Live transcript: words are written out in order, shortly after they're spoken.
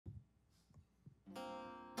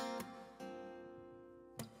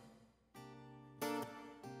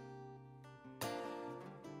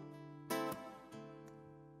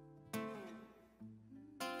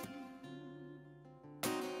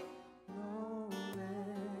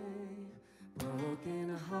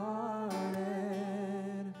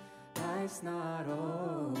life's not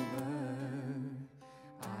over.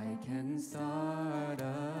 I can start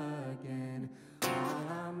again while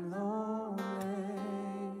I'm lonely,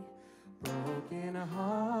 broken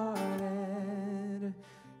hearted.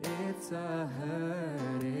 It's a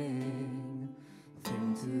hurting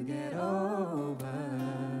thing to get over.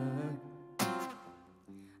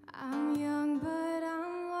 I'm young, but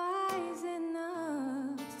I'm wise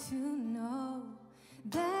enough to know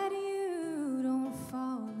that you don't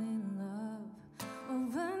fall in love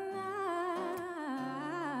overnight.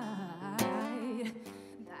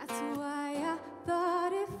 That's why I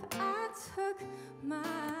thought if I took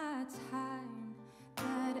my time,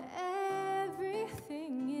 that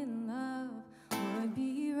everything in love would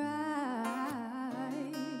be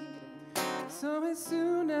right. So as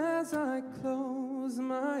soon as I close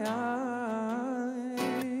my eyes,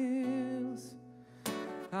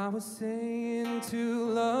 I was saying to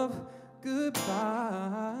love goodbye.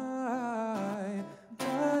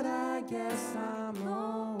 But I guess I'm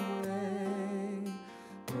only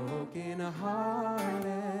broken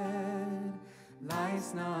hearted.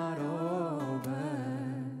 Life's not over.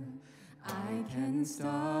 I can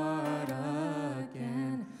start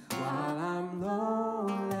again while I'm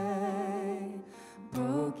lonely,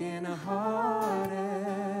 broken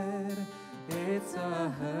hearted. It's a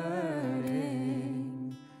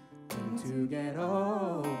hurting thing to get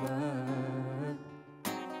over.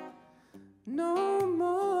 No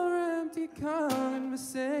more empty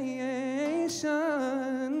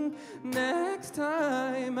conversation. Next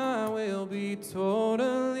time I will be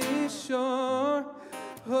totally sure.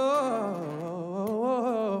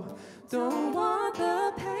 Oh, don't want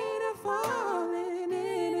the pain of falling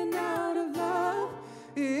in and out of love.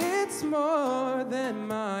 It's more than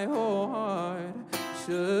my whole heart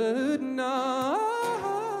should know.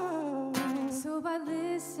 So I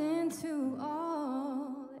listen to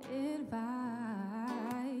all advice,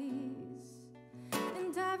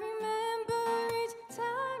 and I remember each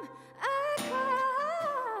time I cry.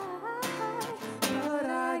 But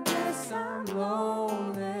I guess I'm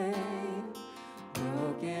lonely,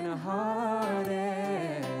 broken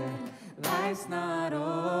hearted. Life's not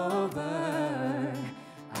over.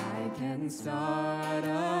 I can start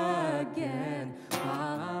again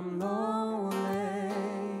while I'm lonely,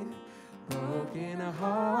 broken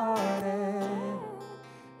hearted.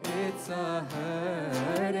 It's a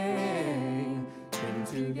hurting thing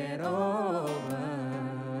to get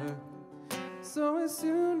over. So as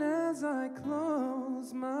soon as I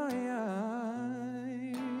close my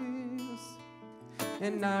eyes,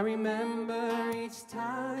 and I remember each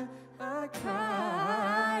time I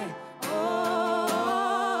cry.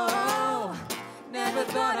 Oh, never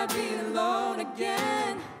thought I'd be alone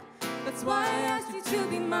again. That's why I asked you to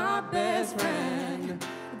be my best friend.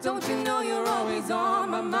 Don't you know you're always on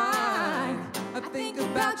my mind? I think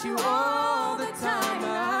about you all the time.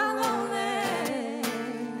 I'm lonely,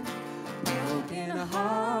 broken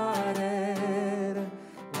hearted.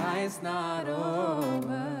 Life's not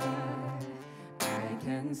over. I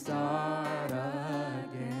can start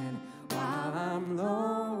again while I'm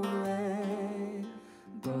lonely,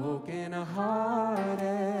 broken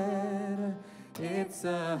hearted. It's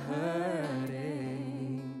a hurt